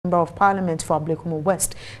Member of Parliament for Ablekuma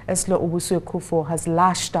West, Owusu has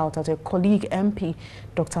lashed out at a colleague MP,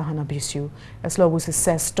 Dr. Bissiw. Owusu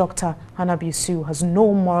says Dr. Bissiw has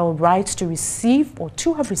no moral right to receive or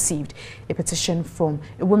to have received a petition from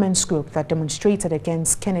a women's group that demonstrated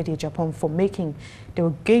against Kennedy Japan for making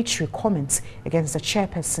derogatory comments against the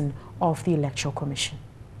chairperson of the Electoral Commission.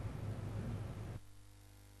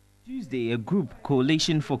 Tuesday, a group,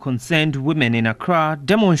 Coalition for Concerned Women in Accra,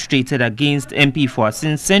 demonstrated against MP for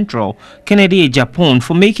Asin Central, Kennedy Japan,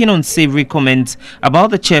 for making unsavory comments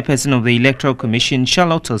about the chairperson of the Electoral Commission,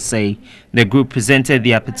 Charlotte Osei. The group presented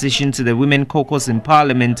their petition to the Women Caucus in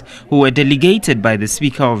Parliament, who were delegated by the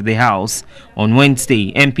Speaker of the House. On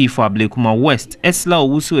Wednesday, MP for Ablekuma West,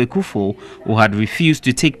 Owusu, who had refused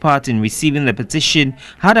to take part in receiving the petition,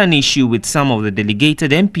 had an issue with some of the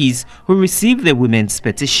delegated MPs who received the women's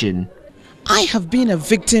petition. I have been a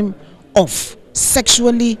victim of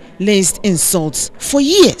sexually laced insults for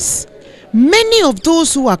years. Many of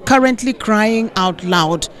those who are currently crying out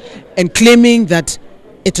loud and claiming that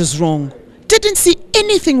it is wrong didn't see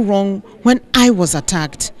anything wrong when I was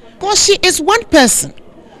attacked. Because she is one person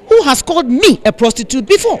who has called me a prostitute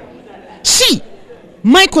before. She,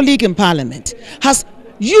 my colleague in Parliament, has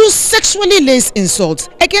used sexually laced insults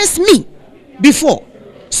against me before.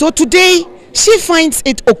 So today, she finds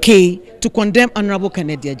it okay to condemn Honorable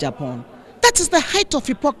Kennedy Japan. That is the height of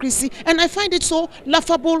hypocrisy, and I find it so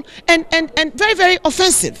laughable and very, very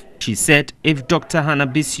offensive. She said if Dr.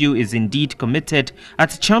 Bissiw is indeed committed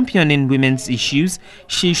at championing women's issues,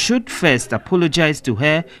 she should first apologize to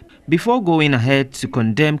her before going ahead to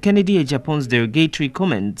condemn Kennedy Japan's derogatory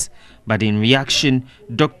comments. But in reaction,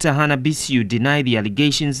 Dr. Bissiw denied the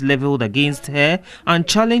allegations leveled against her and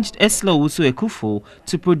challenged Owusu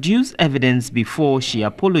to produce evidence before she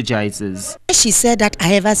apologizes. She said that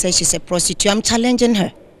I ever said she's a prostitute. I'm challenging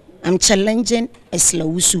her. I'm challenging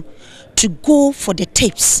Owusu to go for the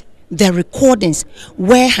tapes, the recordings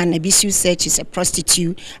where Bissiw said she's a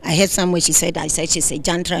prostitute. I heard somewhere she said I said she's a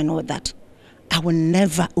jantra and all that. I will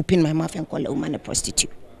never open my mouth and call a woman a prostitute.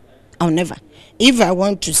 I'll never. If I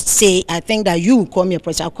want to say, I think that you call me a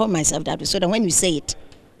prostitute, I'll call myself that way. So that when you say it,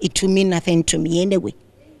 it will mean nothing to me anyway.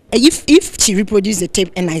 If she reproduced the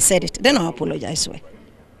tape and I said it, then I'll apologize to her.